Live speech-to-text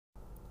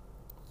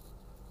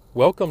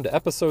Welcome to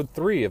episode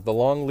 3 of the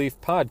Longleaf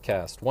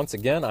Podcast. Once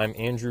again, I'm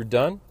Andrew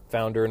Dunn,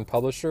 founder and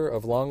publisher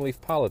of Longleaf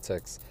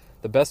Politics,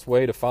 the best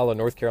way to follow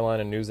North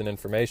Carolina news and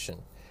information.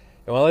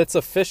 And well, it's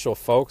official,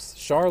 folks.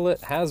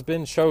 Charlotte has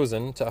been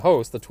chosen to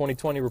host the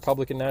 2020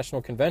 Republican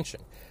National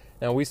Convention.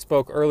 Now, we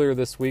spoke earlier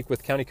this week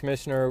with County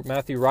Commissioner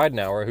Matthew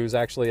Ridenour, who's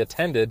actually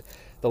attended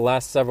the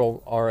last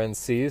several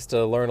RNCs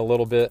to learn a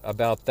little bit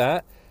about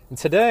that. And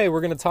today,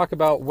 we're going to talk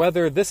about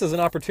whether this is an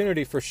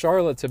opportunity for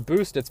Charlotte to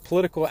boost its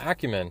political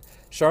acumen.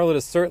 Charlotte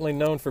is certainly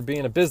known for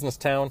being a business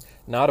town,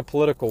 not a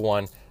political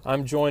one.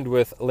 I'm joined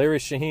with Larry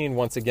Shaheen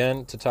once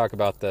again to talk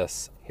about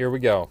this. Here we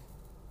go.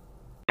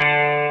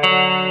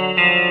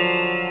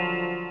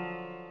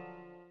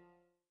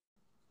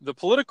 The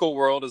political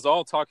world is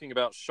all talking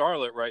about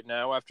Charlotte right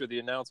now after the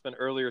announcement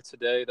earlier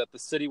today that the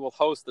city will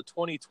host the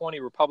 2020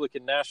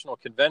 Republican National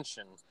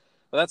Convention.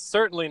 But that's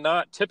certainly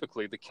not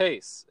typically the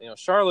case.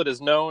 Charlotte is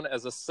known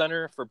as a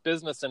center for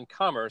business and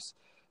commerce,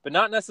 but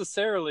not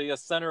necessarily a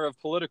center of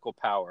political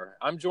power.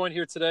 I'm joined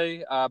here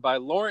today by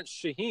Lawrence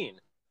Shaheen,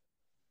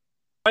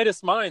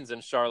 brightest minds in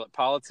Charlotte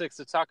politics,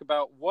 to talk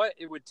about what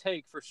it would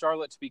take for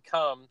Charlotte to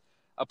become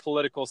a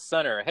political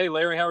center. Hey,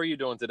 Larry, how are you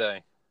doing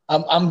today?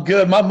 I'm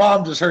good. My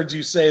mom just heard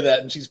you say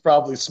that, and she's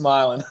probably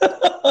smiling.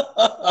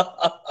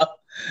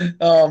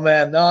 Oh,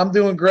 man. No, I'm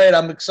doing great.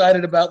 I'm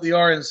excited about the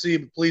RNC,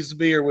 but pleased to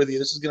be here with you.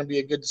 This is going to be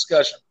a good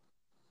discussion.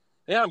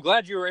 Yeah, I'm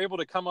glad you were able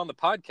to come on the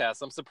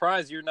podcast. I'm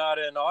surprised you're not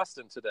in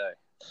Austin today.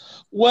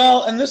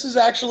 Well, and this is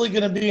actually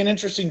going to be an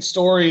interesting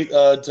story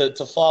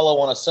to follow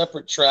on a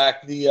separate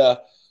track. The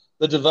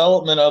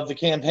development of the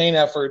campaign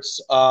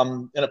efforts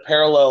in a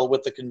parallel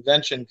with the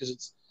convention, because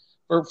it's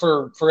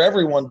for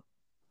everyone,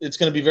 it's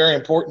going to be very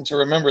important to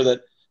remember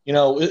that,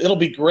 it'll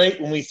be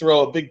great when we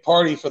throw a big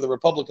party for the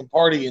Republican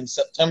Party in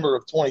September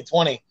of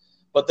 2020,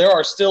 but there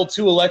are still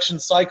 2 election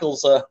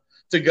cycles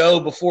to go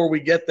before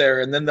we get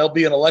there, and then there'll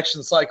be an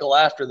election cycle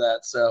after that.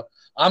 So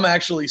I'm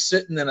actually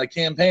sitting in a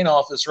campaign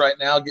office right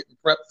now getting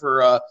prepped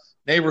for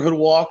neighborhood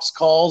walks,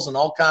 calls, and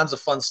all kinds of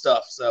fun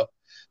stuff. So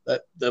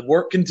the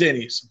work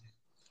continues.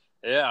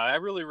 Yeah, I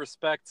really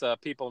respect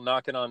people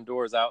knocking on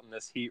doors out in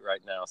this heat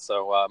right now.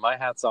 So my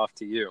hat's off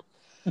to you.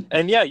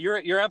 And yeah,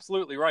 you're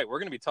absolutely right. We're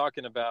going to be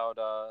talking about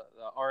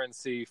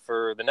RNC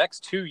for the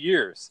next 2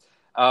 years.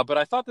 But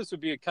I thought this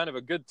would be a kind of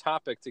a good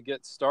topic to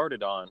get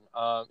started on.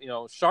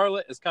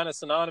 Charlotte is kind of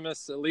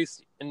synonymous, at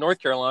least in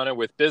North Carolina,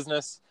 with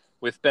business,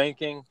 with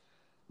banking,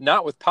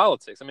 not with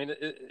politics. I mean,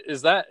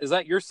 is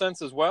that your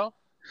sense as well?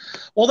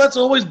 Well, that's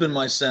always been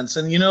my sense.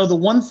 And, the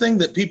one thing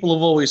that people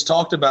have always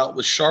talked about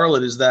with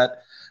Charlotte is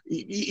that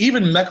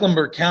even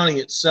Mecklenburg County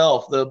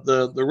itself,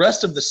 the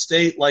rest of the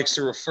state likes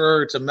to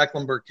refer to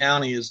Mecklenburg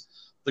County as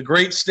the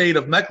great state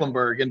of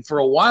Mecklenburg. And for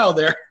a while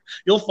there,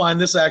 you'll find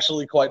this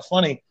actually quite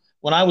funny.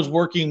 When I was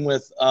working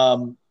with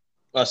a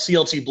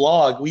CLT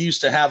blog, we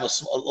used to have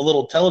a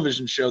little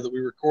television show that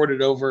we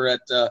recorded over at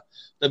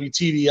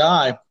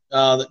WTVI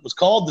that was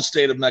called The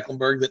State of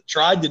Mecklenburg, that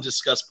tried to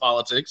discuss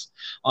politics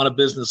on a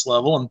business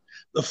level. And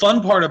the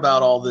fun part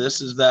about all this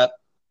is that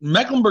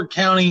Mecklenburg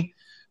County,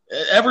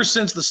 ever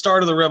since the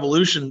start of the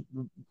revolution,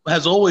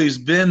 has always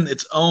been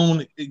its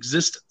own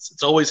existence.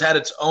 It's always had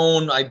its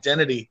own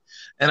identity.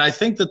 And I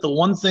think that the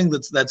one thing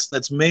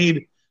that's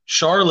made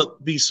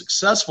Charlotte be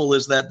successful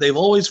is that they've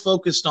always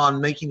focused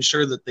on making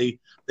sure that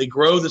they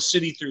grow the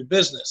city through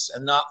business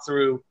and not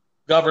through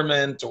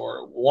government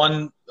or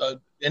one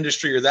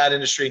industry or that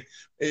industry.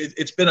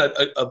 It's been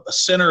a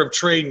center of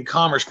trade and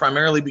commerce,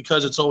 primarily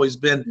because it's always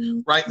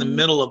been right in the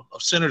middle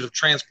of centers of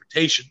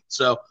transportation.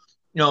 So,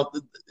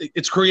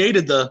 it's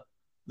created the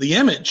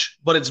image,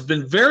 but it's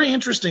been very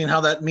interesting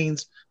how that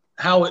means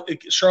how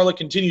Charlotte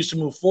continues to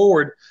move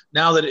forward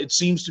now that it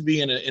seems to be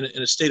in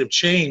a state of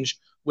change,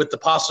 with the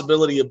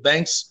possibility of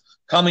banks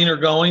coming or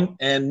going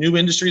and new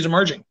industries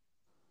emerging.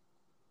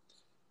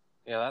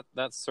 Yeah,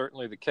 that's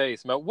certainly the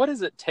case. But what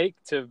does it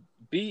take to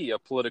be a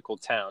political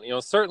town?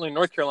 Certainly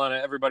North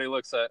Carolina, everybody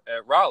looks at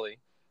Raleigh,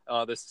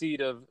 the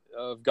seat of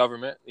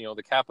government,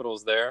 the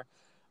capital's there.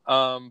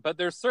 But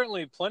there's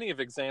certainly plenty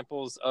of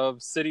examples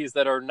of cities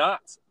that are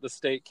not the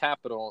state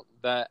capital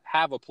that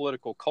have a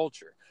political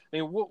culture. I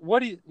mean, what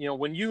do you,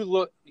 when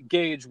you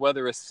gauge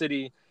whether a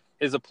city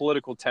is a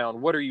political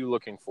town, what are you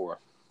looking for?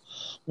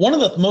 One of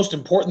the most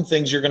important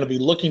things you're going to be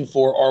looking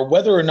for are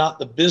whether or not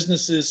the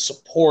businesses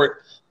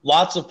support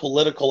lots of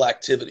political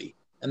activity.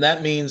 And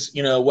that means,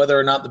 whether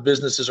or not the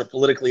businesses are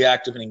politically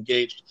active and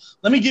engaged.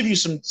 Let me give you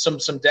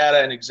some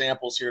data and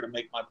examples here to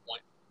make my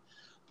point.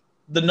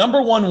 The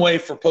number one way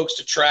for folks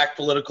to track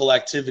political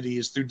activity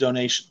is through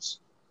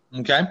donations.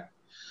 Okay.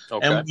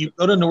 And when you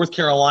go to North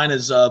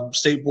Carolina's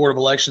State Board of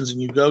Elections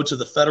and you go to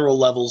the federal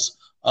levels,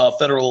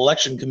 Federal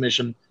Election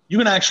Commission, you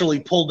can actually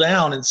pull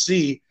down and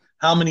see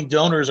how many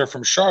donors are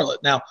from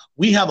Charlotte. Now,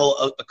 we have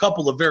a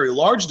couple of very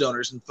large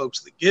donors and folks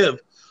that give,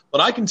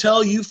 but I can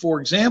tell you, for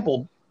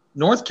example,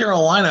 North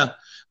Carolina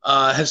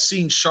has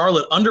seen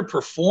Charlotte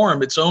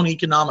underperform its own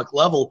economic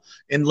level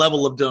in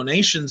level of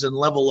donations and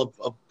level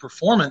of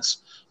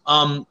performance.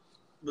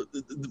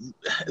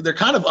 They're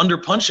kind of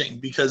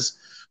underpunching because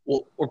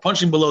or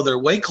punching below their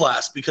weight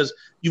class, because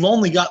you've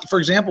only got, for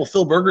example,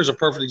 Phil Berger is a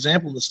perfect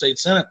example in the state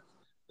Senate.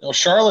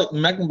 Charlotte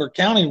and Mecklenburg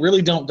County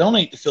really don't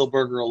donate to Phil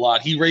Berger a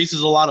lot. He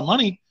raises a lot of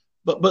money,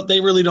 but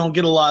they really don't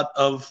get a lot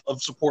of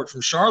support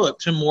from Charlotte.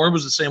 Tim Moore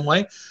was the same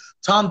way.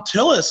 Tom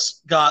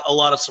Tillis got a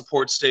lot of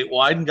support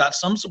statewide and got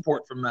some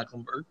support from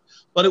Mecklenburg,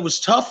 but it was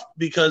tough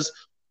because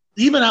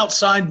even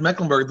outside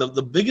Mecklenburg,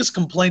 the biggest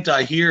complaint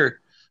I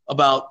hear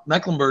about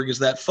Mecklenburg is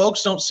that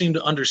folks don't seem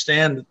to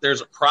understand that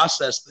there's a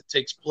process that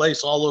takes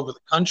place all over the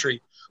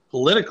country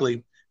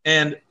politically,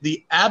 and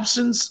the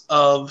absence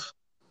of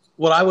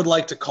what I would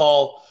like to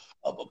call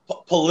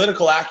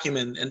political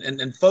acumen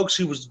and folks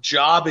whose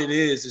job it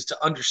is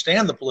to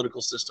understand the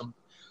political system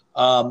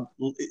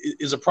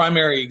is a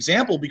primary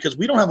example, because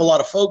we don't have a lot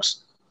of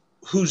folks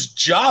whose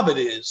job it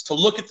is to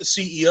look at the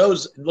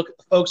CEOs and look at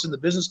the folks in the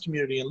business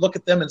community and look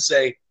at them and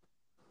say,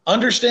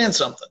 understand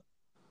something.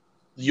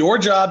 Your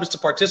job is to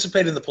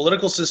participate in the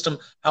political system,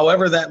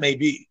 however that may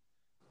be.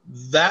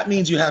 That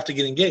means you have to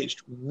get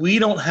engaged. We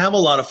don't have a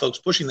lot of folks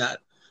pushing that.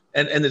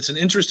 And it's an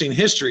interesting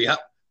history.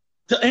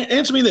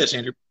 Answer me this,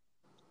 Andrew.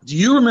 Do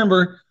you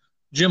remember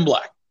Jim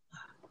Black?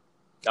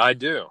 I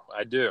do.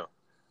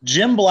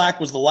 Jim Black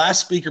was the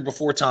last speaker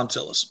before Tom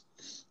Tillis.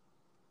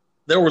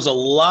 There was a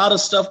lot of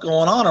stuff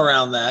going on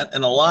around that,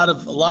 and a lot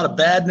of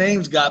bad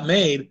names got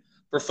made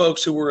for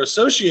folks who were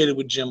associated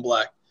with Jim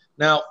Black.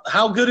 Now,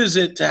 how good is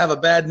it to have a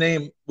bad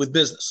name with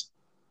business?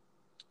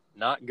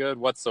 Not good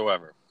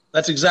whatsoever.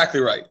 That's exactly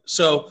right.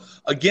 So,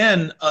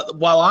 again,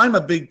 while I'm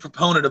a big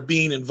proponent of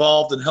being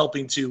involved and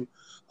helping to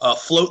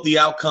float the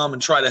outcome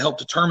and try to help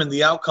determine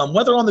the outcome,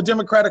 whether on the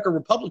Democratic or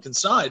Republican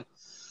side,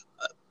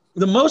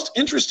 the most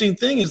interesting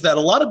thing is that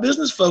a lot of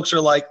business folks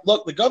are like,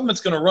 look, the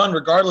government's going to run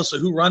regardless of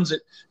who runs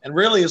it. And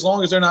really, as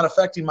long as they're not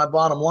affecting my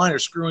bottom line or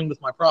screwing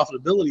with my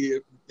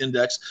profitability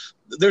index,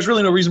 there's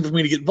really no reason for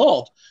me to get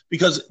involved,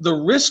 because the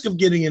risk of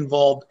getting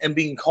involved and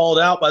being called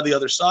out by the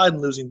other side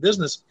and losing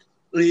business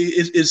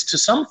is to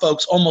some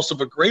folks almost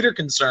of a greater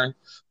concern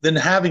than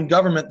having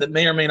government that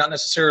may or may not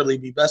necessarily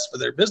be best for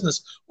their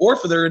business or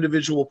for their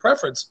individual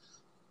preference.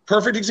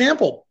 Perfect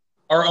example,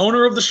 our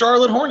owner of the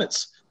Charlotte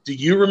Hornets. Do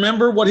you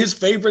remember what his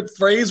favorite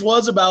phrase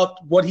was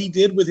about what he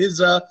did with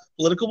his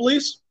political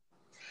beliefs?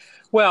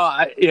 Well,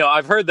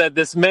 I've heard that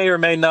this may or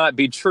may not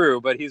be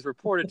true, but he's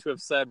reported to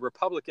have said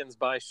Republicans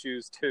buy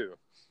shoes too.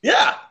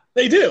 Yeah,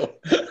 they do.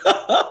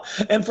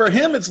 And for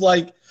him, it's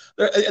like,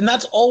 and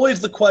that's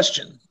always the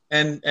question.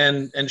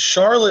 And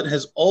Charlotte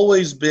has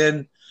always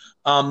been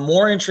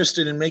more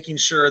interested in making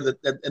sure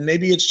that, and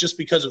maybe it's just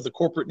because of the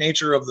corporate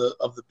nature of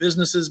the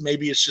businesses.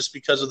 Maybe it's just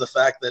because of the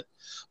fact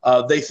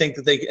that they think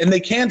that they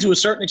can to a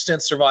certain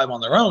extent survive on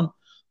their own.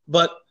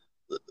 But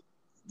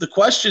the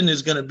question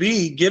is going to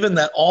be, given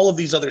that all of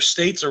these other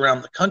states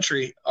around the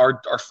country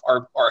are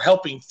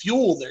helping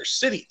fuel their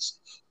cities,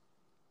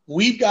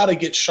 we've got to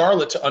get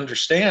Charlotte to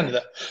understand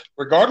that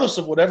regardless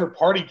of whatever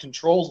party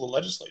controls the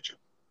legislature,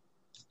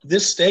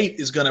 this state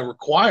is going to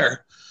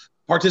require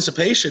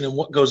participation in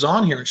what goes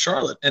on here in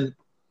Charlotte. And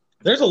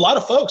there's a lot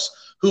of folks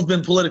who've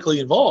been politically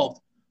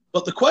involved,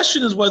 but the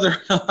question is whether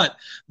or not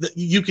that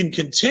you can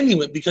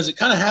continue it, because it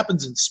kind of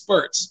happens in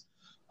spurts.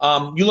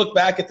 You look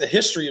back at the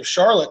history of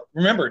Charlotte.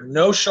 Remember,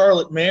 no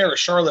Charlotte mayor or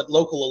Charlotte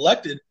local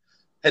elected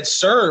had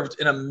served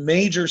in a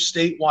major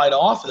statewide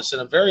office in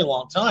a very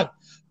long time.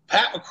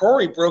 Pat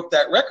McCrory broke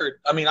that record.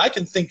 I mean, I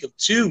can think of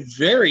two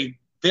very,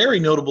 very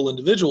notable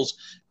individuals,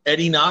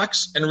 Eddie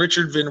Knox and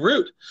Richard Van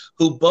Root,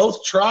 who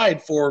both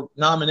tried for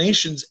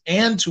nominations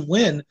and to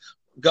win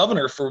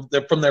governor from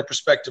their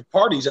respective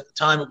parties. At the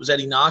time, it was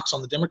Eddie Knox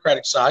on the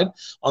Democratic side.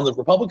 On the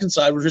Republican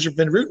side was Richard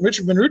Van Root.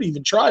 Richard Van Root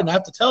even tried, and I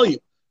have to tell you,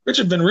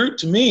 Richard Van Root,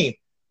 to me,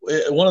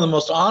 one of the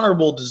most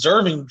honorable,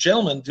 deserving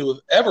gentlemen to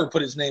have ever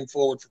put his name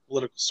forward for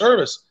political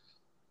service.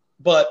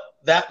 But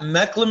that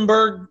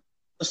Mecklenburg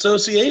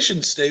association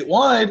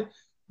statewide,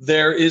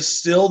 there is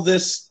still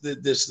this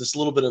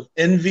little bit of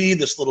envy,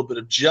 this little bit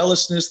of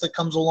jealousness that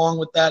comes along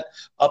with that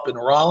up in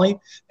Raleigh.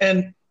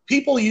 And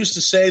people used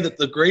to say that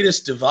the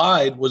greatest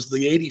divide was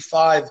the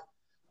 85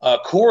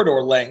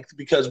 corridor length,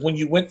 because when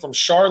you went from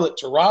Charlotte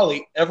to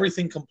Raleigh,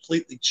 everything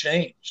completely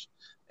changed.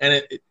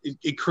 And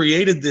it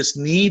created this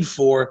need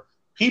for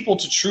people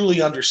to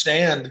truly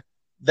understand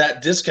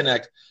that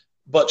disconnect.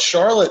 But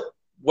Charlotte,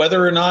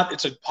 whether or not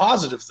it's a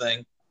positive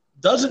thing,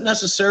 doesn't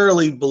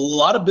necessarily, a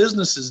lot of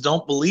businesses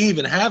don't believe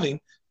in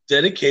having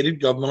dedicated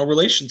governmental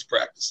relations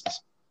practices.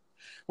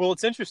 Well,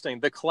 it's interesting.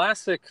 The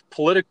classic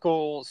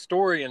political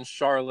story in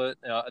Charlotte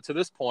to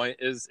this point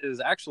is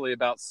actually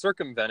about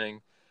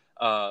circumventing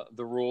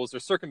the rules,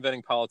 or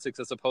circumventing politics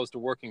as opposed to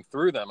working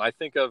through them. I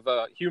think of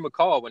Hugh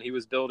McCall when he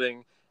was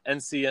building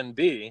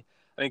NCNB.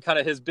 I mean, kind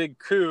of his big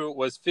coup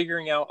was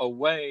figuring out a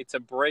way to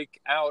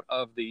break out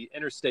of the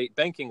interstate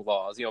banking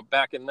laws. You know,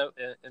 back in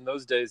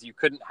those days, you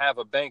couldn't have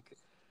a bank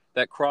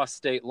that crossed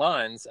state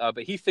lines,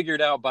 but he figured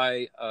out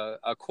by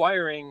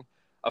acquiring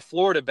a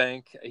Florida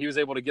bank, he was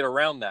able to get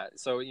around that.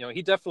 So, you know,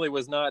 he definitely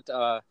was not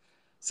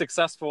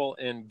successful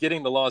in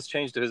getting the laws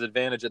changed to his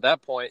advantage at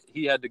that point,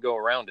 he had to go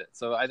around it.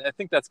 So I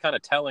think that's kind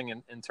of telling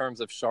in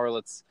terms of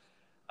Charlotte's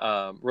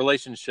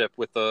relationship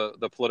with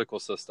the political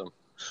system.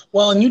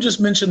 Well, and you just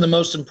mentioned the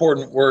most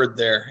important word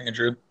there,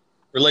 Andrew,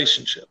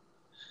 relationship.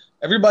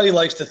 Everybody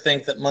likes to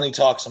think that money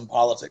talks in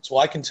politics. Well,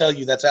 I can tell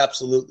you that's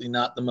absolutely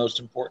not the most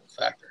important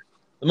factor.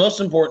 The most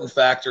important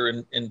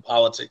factor in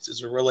politics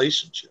is a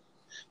relationship.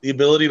 The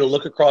ability to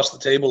look across the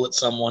table at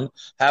someone,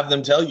 have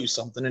them tell you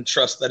something, and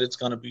trust that it's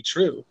going to be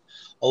true.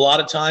 A lot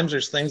of times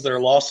there's things that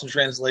are lost in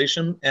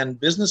translation, and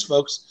business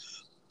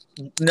folks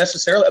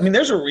necessarily, I mean,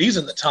 there's a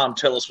reason that Thom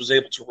Tillis was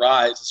able to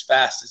rise as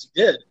fast as he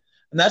did.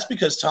 And that's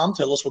because Thom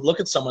Tillis would look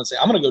at someone and say,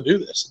 I'm going to go do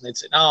this. And they'd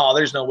say, no,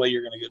 there's no way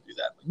you're going to go do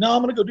that. Like, no,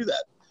 I'm going to go do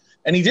that.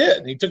 And he did.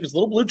 And he took his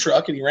little blue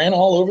truck and he ran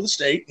all over the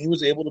state. And he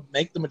was able to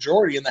make the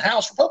majority in the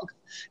House Republican.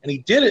 And he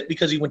did it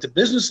because he went to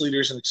business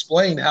leaders and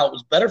explained how it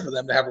was better for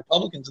them to have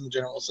Republicans in the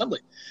General Assembly.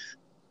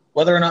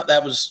 Whether or not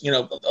that was, I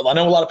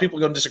know a lot of people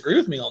are going to disagree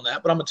with me on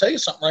that, but I'm going to tell you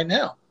something right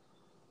now.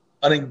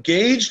 An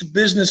engaged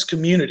business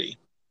community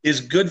is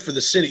good for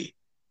the city.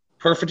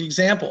 Perfect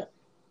example.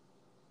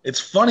 It's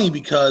funny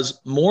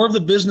because more of the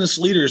business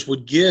leaders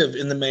would give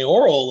in the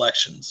mayoral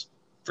elections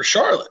for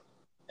Charlotte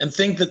and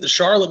think that the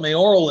Charlotte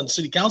mayoral and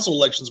city council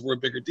elections were a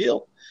bigger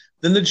deal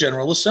than the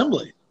General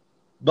Assembly.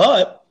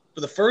 But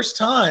for the first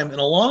time in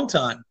a long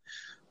time,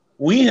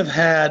 we have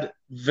had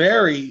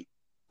very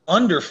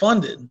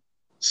underfunded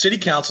city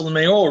council and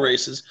mayoral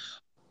races,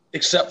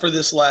 except for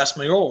this last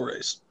mayoral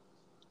race.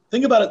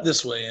 Think about it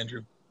this way,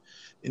 Andrew.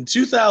 In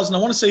 2000, I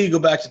want to say you go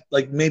back to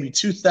like maybe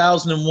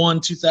 2001,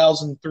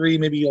 2003,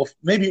 maybe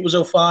it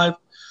was 05.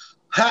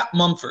 Pat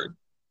Mumford,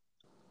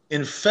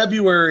 in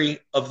February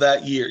of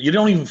that year, you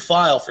don't even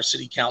file for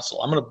city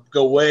council. I'm going to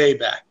go way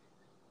back.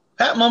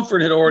 Pat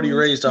Mumford had already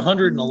raised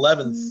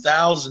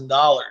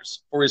 $111,000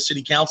 for his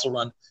city council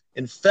run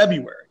in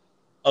February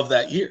of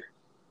that year.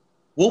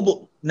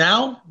 Well,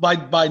 now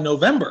by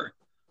November,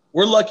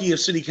 we're lucky if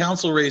city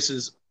council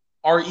races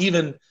are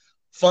even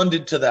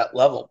funded to that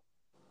level.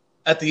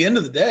 At the end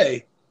of the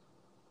day,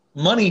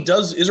 money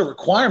is a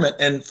requirement.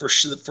 And for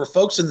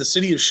folks in the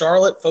city of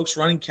Charlotte, folks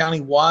running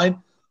county-wide,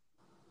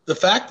 the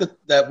fact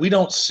that we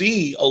don't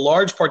see a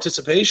large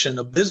participation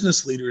of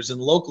business leaders in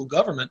local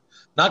government,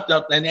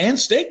 and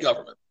state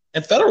government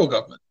and federal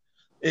government,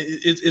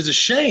 is a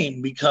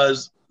shame,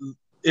 because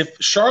if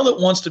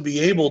Charlotte wants to be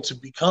able to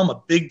become a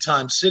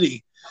big-time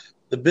city,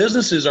 the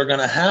businesses are going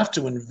to have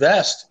to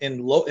invest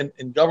in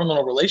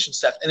governmental relations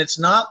staff. And it's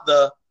not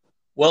the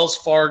Wells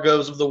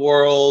Fargo's of the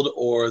world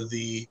or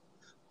the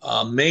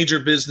major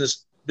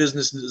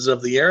businesses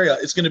of the area.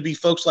 It's going to be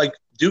folks like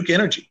Duke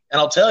Energy. And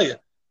I'll tell you,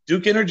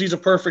 Duke Energy is a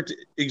perfect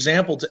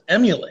example to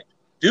emulate.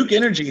 Duke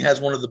Energy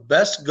has one of the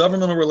best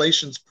governmental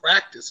relations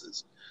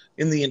practices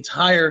in the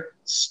entire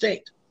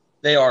state.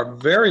 They are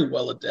very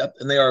well adept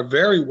and they are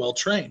very well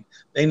trained.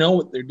 They know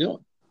what they're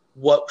doing.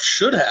 What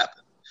should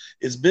happen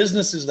is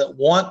businesses that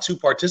want to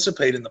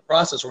participate in the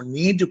process or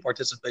need to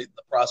participate in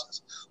the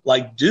process,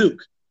 like Duke,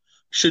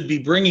 should be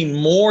bringing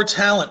more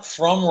talent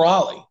from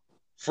Raleigh,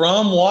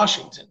 from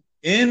Washington,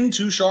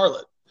 into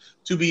Charlotte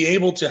to be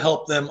able to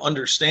help them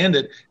understand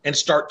it and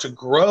start to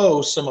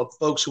grow some of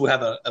folks who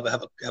have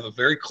a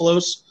very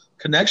close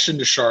connection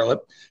to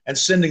Charlotte, and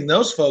sending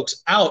those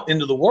folks out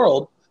into the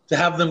world to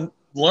have them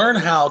learn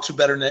how to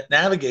better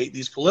navigate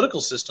these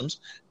political systems,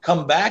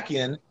 come back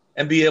in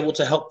and be able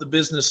to help the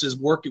businesses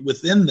work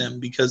within them,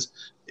 because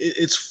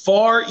it's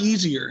far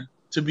easier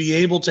to be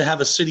able to have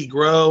a city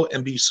grow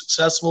and be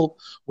successful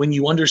when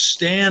you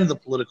understand the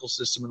political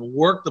system and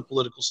work the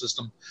political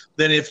system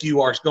than if you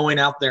are going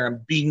out there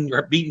and beating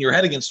your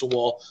head against a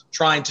wall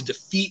trying to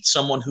defeat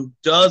someone who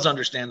does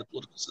understand the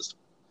political system.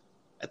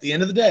 At the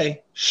end of the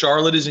day,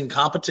 Charlotte is in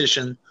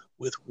competition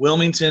with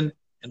Wilmington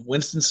and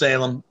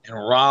Winston-Salem and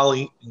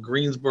Raleigh and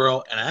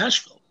Greensboro and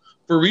Asheville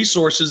for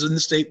resources in the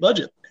state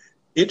budget.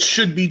 It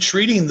should be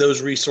treating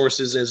those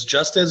resources as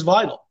just as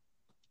vital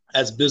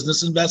as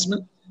business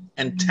investment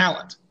and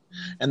talent.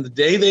 And the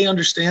day they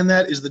understand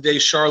that is the day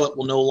Charlotte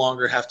will no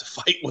longer have to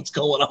fight what's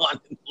going on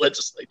in the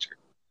legislature.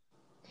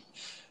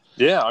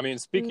 Yeah, I mean,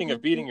 speaking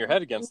of beating your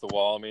head against the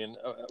wall, I mean,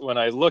 when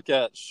I look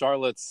at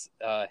Charlotte's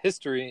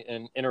history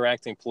in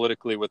interacting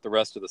politically with the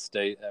rest of the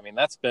state, I mean,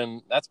 that's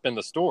been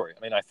the story. I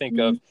mean, I think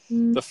of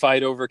the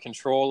fight over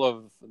control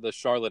of the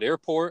Charlotte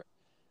airport.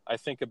 I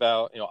think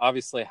about,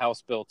 obviously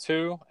House Bill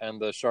 2 and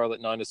the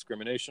Charlotte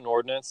Non-Discrimination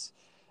Ordinance.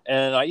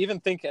 And I even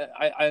think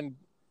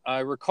I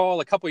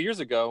recall a couple of years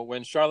ago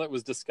when Charlotte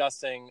was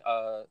discussing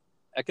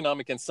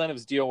economic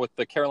incentives deal with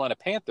the Carolina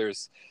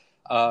Panthers.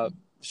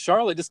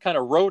 Charlotte just kind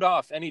of wrote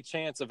off any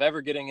chance of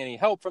ever getting any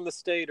help from the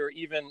state or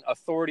even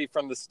authority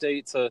from the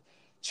state to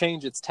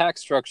change its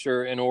tax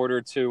structure in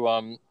order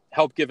to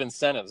help give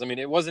incentives. I mean,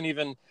 there wasn't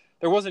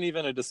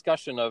even a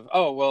discussion of,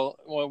 well,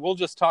 we'll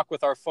just talk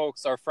with our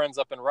friends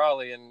up in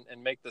Raleigh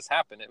and make this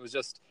happen. It was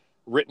just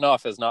written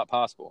off as not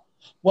possible.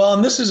 Well,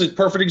 and this is a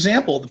perfect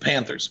example of the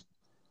Panthers.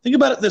 Think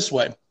about it this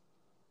way.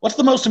 What's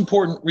the most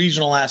important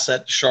regional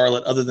asset to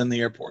Charlotte other than the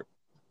airport?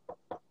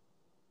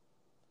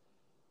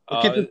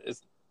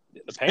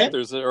 The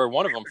Panthers are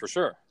one of them for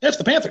sure. It's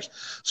the Panthers.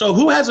 So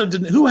who has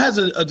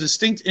a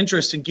distinct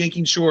interest in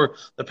making sure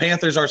the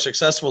Panthers are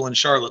successful in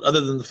Charlotte,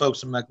 other than the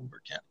folks in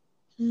Mecklenburg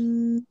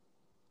County?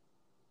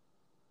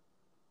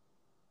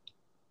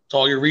 It's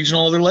all your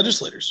regional other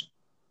legislators.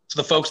 It's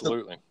the folks.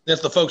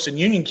 That's the folks in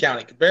Union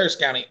County, Cabarrus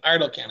County,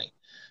 Iredell County,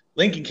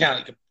 Lincoln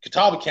County,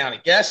 Catawba County,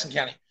 Gaston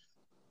County.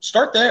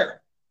 Start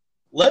there.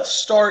 Let's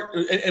start.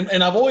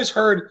 And I've always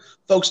heard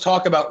folks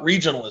talk about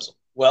regionalism.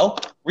 Well,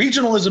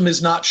 regionalism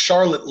is not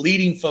Charlotte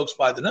leading folks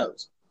by the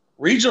nose.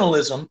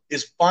 Regionalism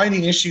is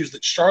finding issues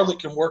that Charlotte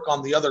can work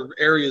on the other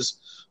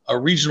areas,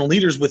 regional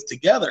leaders with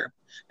together,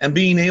 and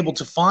being able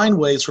to find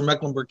ways for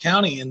Mecklenburg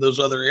County and those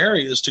other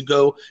areas to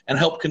go and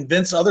help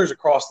convince others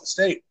across the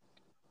state.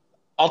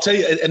 I'll tell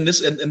you, and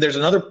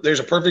there's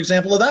a perfect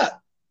example of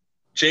that.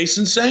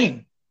 Jason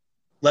Sain,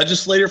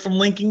 legislator from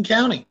Lincoln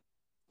County.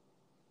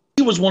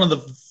 He was one of the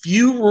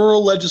few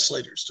rural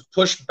legislators to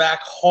push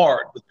back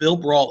hard with Bill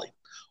Brawley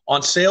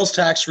on sales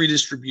tax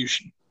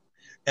redistribution.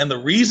 And the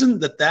reason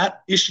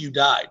that issue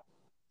died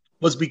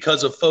was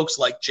because of folks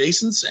like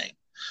Jason Sain,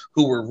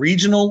 who were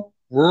regional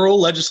rural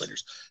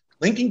legislators.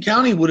 Lincoln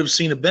County would have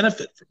seen a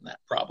benefit from that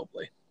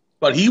probably.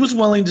 But he was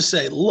willing to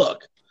say,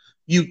 look,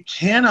 you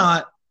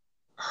cannot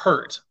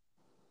hurt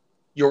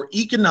your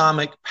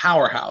economic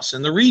powerhouse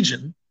in the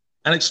region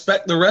and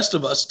expect the rest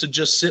of us to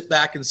just sit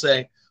back and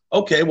say,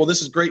 okay, well,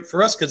 this is great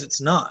for us, because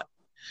it's not.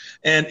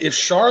 And if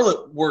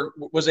Charlotte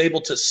was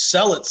able to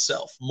sell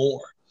itself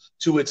more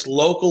to its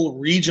local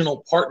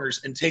regional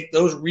partners and take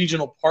those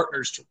regional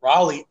partners to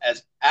Raleigh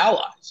as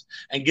allies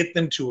and get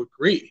them to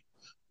agree,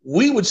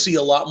 we would see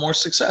a lot more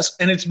success.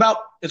 And it's about,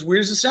 as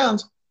weird as it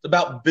sounds, it's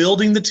about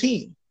building the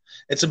team.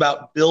 It's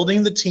about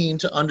building the team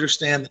to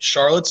understand that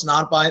Charlotte's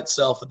not by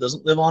itself. It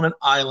doesn't live on an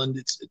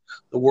island.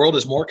 The world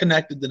is more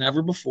connected than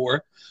ever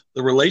before.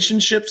 The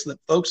relationships that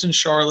folks in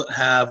Charlotte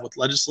have with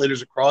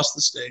legislators across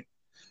the state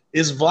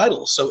is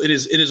vital. So it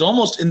is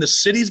almost in the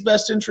city's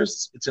best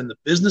interests. It's in the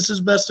business's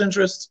best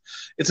interests.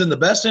 It's in the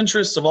best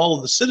interests of all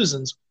of the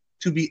citizens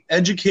to be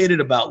educated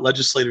about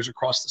legislators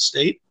across the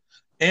state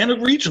and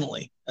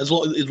regionally, as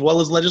well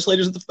as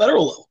legislators at the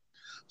federal level,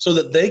 so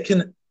that they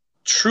can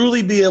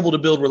truly be able to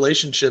build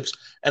relationships.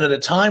 And at a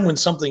time when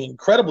something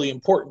incredibly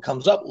important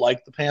comes up,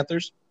 like the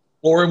Panthers,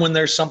 or when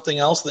there's something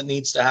else that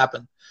needs to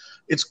happen,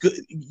 it's good.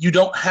 You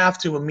don't have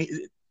to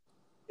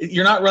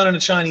you're not running a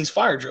Chinese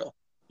fire drill.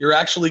 You're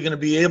actually going to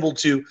be able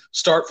to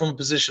start from a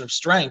position of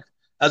strength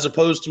as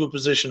opposed to a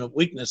position of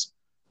weakness.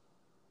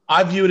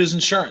 I view it as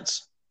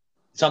insurance.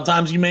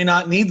 Sometimes you may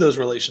not need those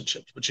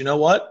relationships, but you know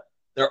what?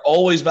 They're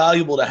always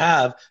valuable to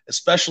have,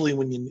 especially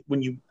when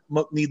you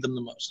need them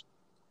the most.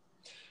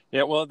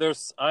 Yeah, well,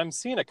 I'm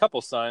seeing a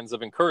couple signs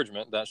of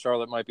encouragement that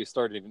Charlotte might be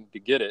starting to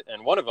get it.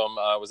 And one of them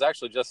was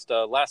actually just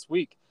last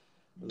week.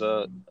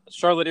 The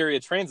Charlotte Area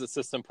Transit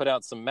System put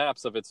out some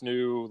maps of its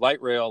new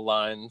light rail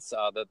lines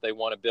that they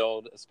want to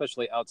build,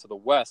 especially out to the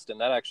west. And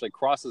that actually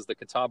crosses the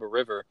Catawba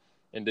River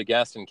into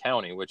Gaston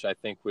County, which I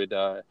think would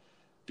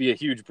be a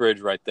huge bridge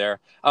right there.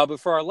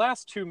 But for our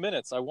last 2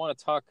 minutes, I want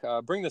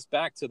to bring this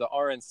back to the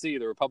RNC,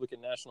 the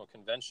Republican National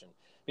Convention.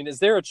 I mean, is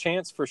there a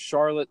chance for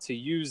Charlotte to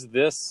use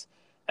this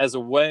as a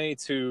way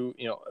to,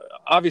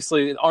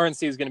 obviously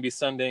RNC is going to be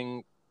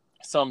sending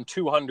some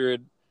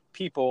 200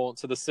 people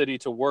to the city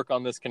to work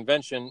on this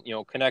convention,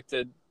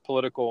 connected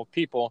political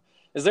people.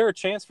 Is there a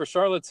chance for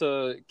Charlotte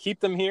to keep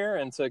them here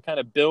and to kind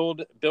of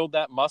build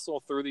that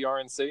muscle through the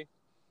RNC?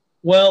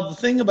 Well, the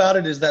thing about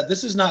it is that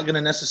this is not going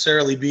to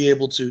necessarily be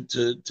able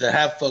to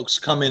have folks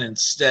come in and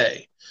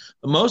stay.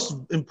 The most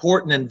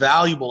important and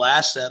valuable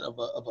asset of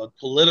a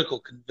political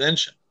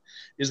convention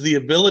is the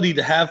ability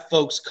to have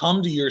folks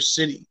come to your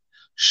city,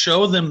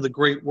 show them the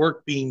great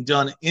work being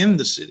done in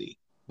the city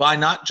by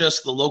not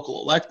just the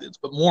local electeds,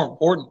 but more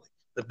importantly,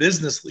 the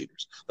business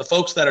leaders, the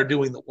folks that are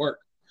doing the work.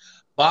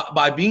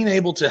 By being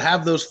able to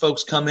have those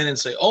folks come in and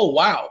say, oh,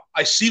 wow,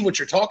 I see what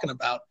you're talking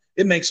about.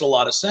 It makes a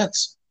lot of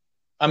sense.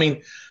 I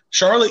mean,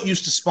 Charlotte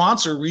used to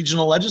sponsor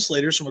regional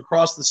legislators from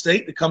across the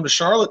state to come to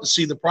Charlotte to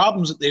see the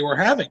problems that they were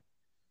having.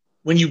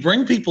 When you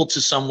bring people to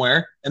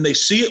somewhere and they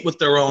see it with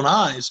their own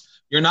eyes,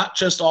 you're not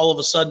just all of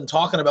a sudden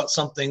talking about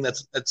something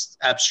that's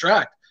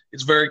abstract.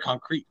 It's very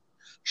concrete.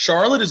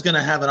 Charlotte is going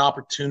to have an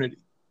opportunity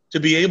to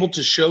be able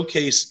to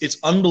showcase its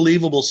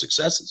unbelievable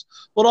successes,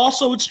 but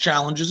also its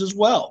challenges as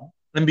well,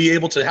 and be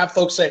able to have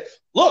folks say,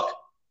 look,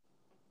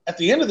 at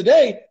the end of the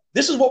day,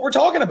 this is what we're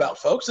talking about,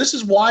 folks. This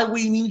is why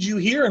we need you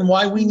here and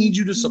why we need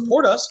you to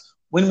support us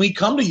when we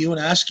come to you and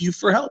ask you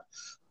for help.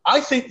 I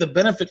think the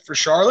benefit for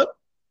Charlotte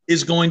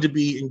is going to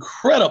be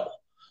incredible,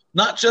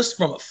 not just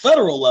from a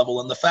federal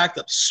level and the fact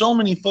that so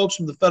many folks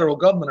from the federal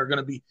government are going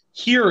to be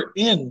here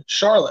in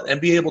Charlotte and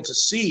be able to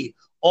see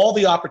all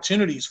the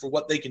opportunities for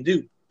what they can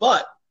do,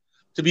 but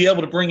to be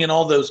able to bring in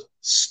all those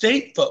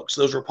state folks,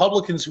 those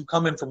Republicans who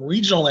come in from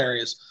regional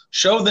areas,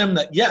 show them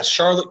that, yes,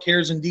 Charlotte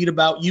cares indeed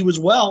about you as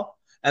well,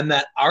 and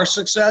that our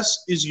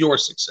success is your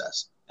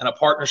success, and a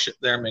partnership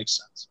there makes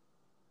sense.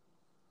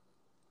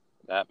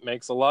 That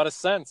makes a lot of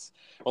sense.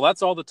 Well,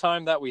 that's all the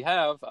time that we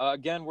have.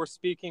 Again, we're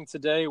speaking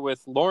today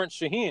with Lawrence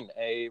Shaheen,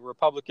 a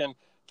Republican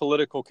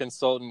political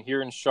consultant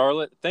here in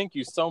Charlotte. Thank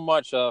you so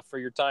much for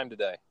your time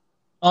today.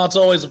 Oh, it's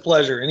always a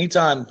pleasure.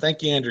 Anytime.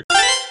 Thank you, Andrew.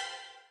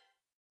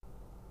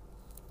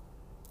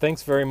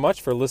 Thanks very much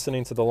for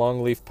listening to the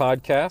Longleaf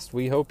Podcast.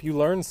 We hope you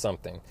learned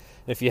something.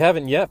 If you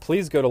haven't yet,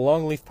 please go to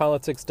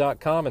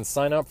longleafpolitics.com and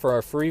sign up for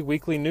our free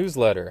weekly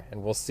newsletter,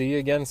 and we'll see you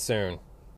again soon.